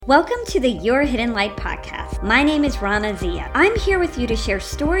Welcome to the Your Hidden Light podcast. My name is Rana Zia. I'm here with you to share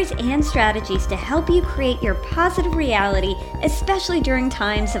stories and strategies to help you create your positive reality, especially during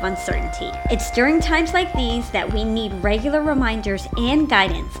times of uncertainty. It's during times like these that we need regular reminders and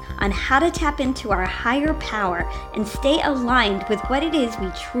guidance on how to tap into our higher power and stay aligned with what it is we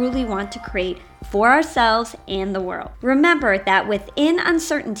truly want to create for ourselves and the world. Remember that within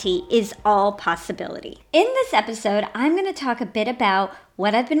uncertainty is all possibility. In this episode, I'm going to talk a bit about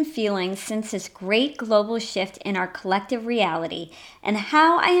what I've been feeling since this great global shift in our collective reality and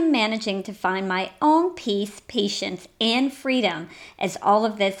how I am managing to find my own peace, patience, and freedom as all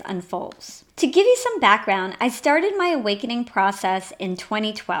of this unfolds. To give you some background, I started my awakening process in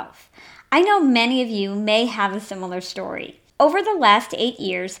 2012. I know many of you may have a similar story. Over the last 8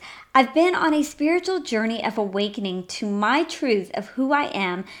 years, I've been on a spiritual journey of awakening to my truth of who I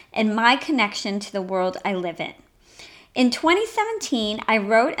am and my connection to the world I live in. In 2017, I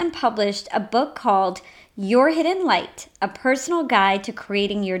wrote and published a book called Your Hidden Light, a personal guide to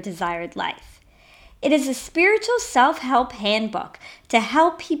creating your desired life. It is a spiritual self-help handbook to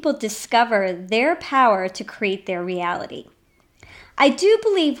help people discover their power to create their reality. I do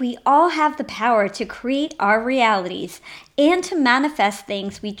believe we all have the power to create our realities and to manifest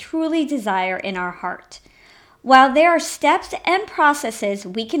things we truly desire in our heart. While there are steps and processes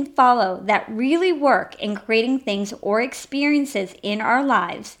we can follow that really work in creating things or experiences in our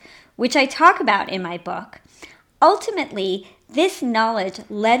lives, which I talk about in my book, ultimately, this knowledge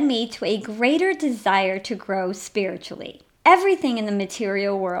led me to a greater desire to grow spiritually. Everything in the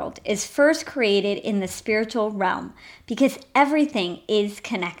material world is first created in the spiritual realm because everything is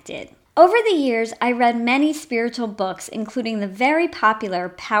connected. Over the years, I read many spiritual books, including the very popular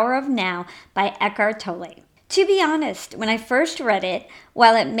Power of Now by Eckhart Tolle. To be honest, when I first read it,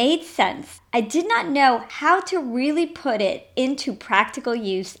 while it made sense, I did not know how to really put it into practical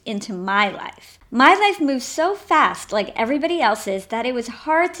use into my life. My life moves so fast like everybody else's that it was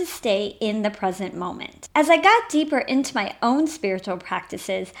hard to stay in the present moment. As I got deeper into my own spiritual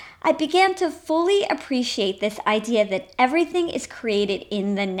practices, I began to fully appreciate this idea that everything is created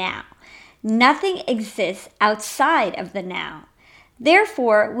in the now. Nothing exists outside of the now.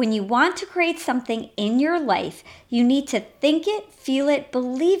 Therefore, when you want to create something in your life, you need to think it, feel it,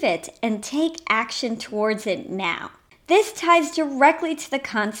 believe it, and take action towards it now. This ties directly to the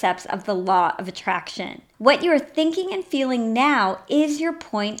concepts of the law of attraction. What you are thinking and feeling now is your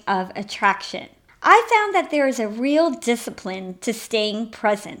point of attraction. I found that there is a real discipline to staying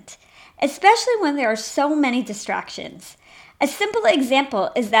present, especially when there are so many distractions. A simple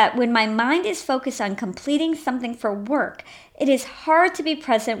example is that when my mind is focused on completing something for work, it is hard to be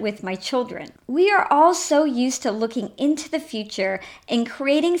present with my children. We are all so used to looking into the future and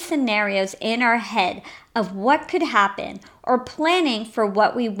creating scenarios in our head of what could happen or planning for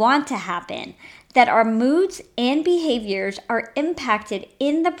what we want to happen, that our moods and behaviors are impacted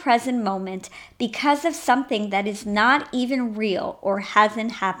in the present moment because of something that is not even real or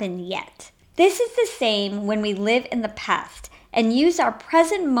hasn't happened yet. This is the same when we live in the past and use our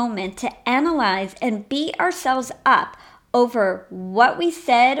present moment to analyze and beat ourselves up over what we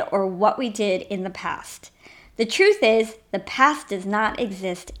said or what we did in the past. The truth is, the past does not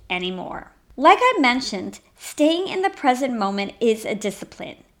exist anymore. Like I mentioned, staying in the present moment is a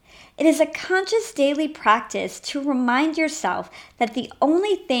discipline. It is a conscious daily practice to remind yourself that the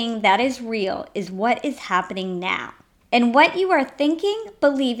only thing that is real is what is happening now. And what you are thinking,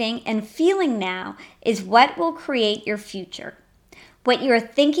 believing, and feeling now is what will create your future. What you are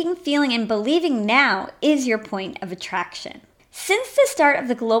thinking, feeling, and believing now is your point of attraction. Since the start of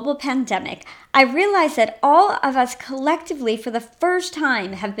the global pandemic, I realized that all of us collectively for the first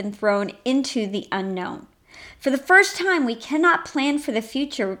time have been thrown into the unknown. For the first time, we cannot plan for the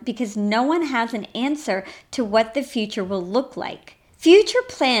future because no one has an answer to what the future will look like. Future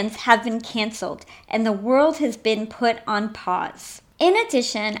plans have been canceled and the world has been put on pause. In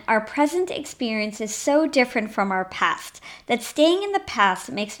addition, our present experience is so different from our past that staying in the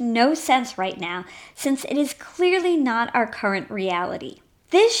past makes no sense right now since it is clearly not our current reality.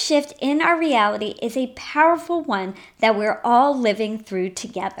 This shift in our reality is a powerful one that we're all living through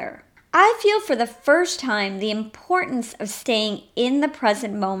together. I feel for the first time the importance of staying in the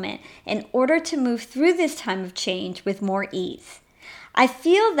present moment in order to move through this time of change with more ease. I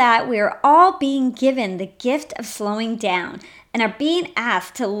feel that we are all being given the gift of slowing down and are being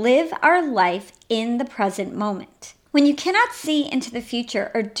asked to live our life in the present moment. When you cannot see into the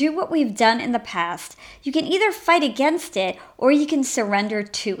future or do what we've done in the past, you can either fight against it or you can surrender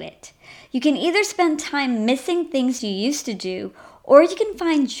to it. You can either spend time missing things you used to do or you can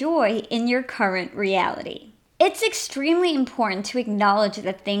find joy in your current reality. It's extremely important to acknowledge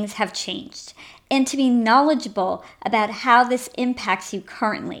that things have changed and to be knowledgeable about how this impacts you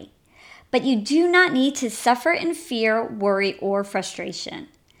currently. But you do not need to suffer in fear, worry, or frustration.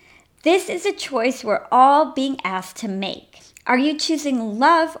 This is a choice we're all being asked to make. Are you choosing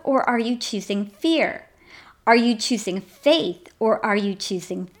love or are you choosing fear? Are you choosing faith or are you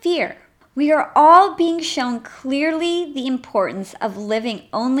choosing fear? We are all being shown clearly the importance of living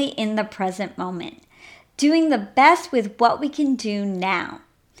only in the present moment, doing the best with what we can do now.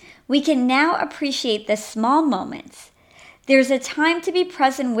 We can now appreciate the small moments. There's a time to be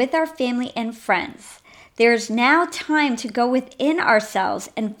present with our family and friends. There's now time to go within ourselves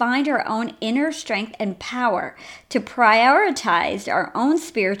and find our own inner strength and power to prioritize our own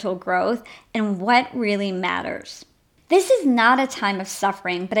spiritual growth and what really matters. This is not a time of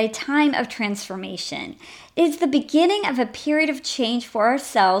suffering, but a time of transformation. It is the beginning of a period of change for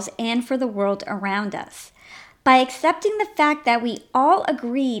ourselves and for the world around us. By accepting the fact that we all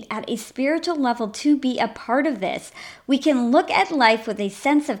agreed at a spiritual level to be a part of this, we can look at life with a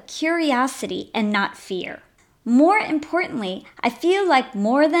sense of curiosity and not fear. More importantly, I feel like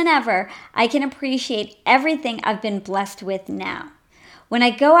more than ever, I can appreciate everything I've been blessed with now. When I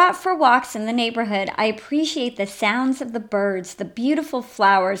go out for walks in the neighborhood, I appreciate the sounds of the birds, the beautiful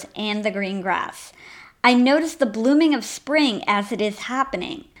flowers, and the green grass. I notice the blooming of spring as it is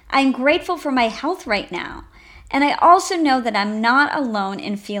happening. I'm grateful for my health right now. And I also know that I'm not alone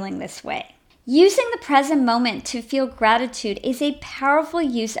in feeling this way. Using the present moment to feel gratitude is a powerful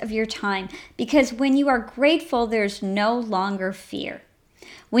use of your time because when you are grateful, there's no longer fear.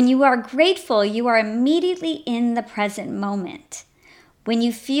 When you are grateful, you are immediately in the present moment. When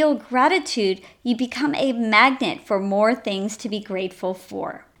you feel gratitude, you become a magnet for more things to be grateful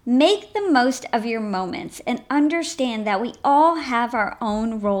for. Make the most of your moments and understand that we all have our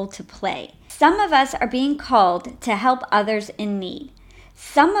own role to play. Some of us are being called to help others in need.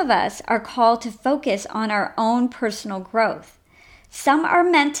 Some of us are called to focus on our own personal growth. Some are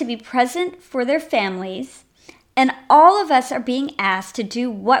meant to be present for their families. And all of us are being asked to do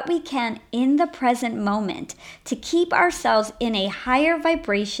what we can in the present moment to keep ourselves in a higher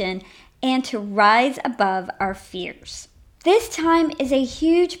vibration and to rise above our fears. This time is a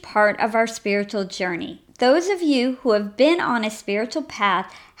huge part of our spiritual journey. Those of you who have been on a spiritual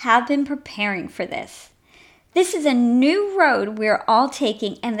path have been preparing for this. This is a new road we're all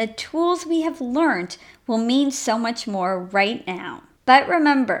taking, and the tools we have learned will mean so much more right now. But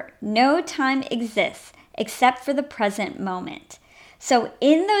remember, no time exists except for the present moment. So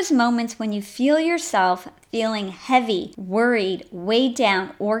in those moments when you feel yourself feeling heavy, worried, weighed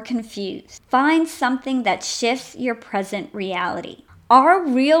down, or confused, find something that shifts your present reality. Our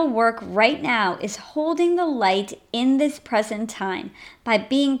real work right now is holding the light in this present time by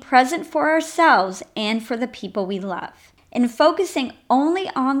being present for ourselves and for the people we love. In focusing only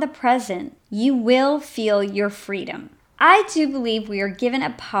on the present, you will feel your freedom. I do believe we are given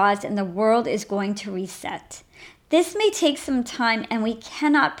a pause and the world is going to reset. This may take some time and we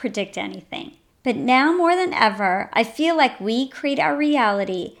cannot predict anything. But now more than ever, I feel like we create our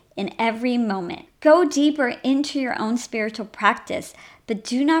reality in every moment. Go deeper into your own spiritual practice, but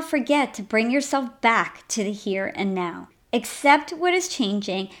do not forget to bring yourself back to the here and now. Accept what is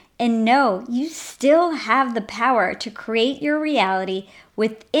changing and know you still have the power to create your reality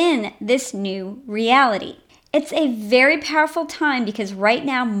within this new reality. It's a very powerful time because right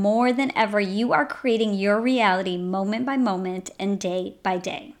now, more than ever, you are creating your reality moment by moment and day by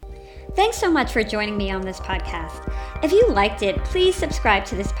day. Thanks so much for joining me on this podcast. If you liked it, please subscribe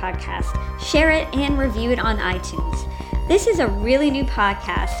to this podcast, share it, and review it on iTunes. This is a really new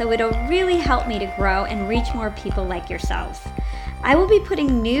podcast, so it'll really help me to grow and reach more people like yourselves. I will be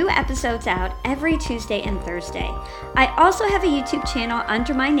putting new episodes out every Tuesday and Thursday. I also have a YouTube channel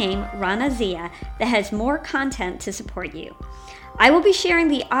under my name, Rana Zia, that has more content to support you. I will be sharing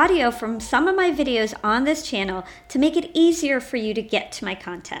the audio from some of my videos on this channel to make it easier for you to get to my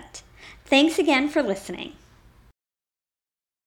content. Thanks again for listening.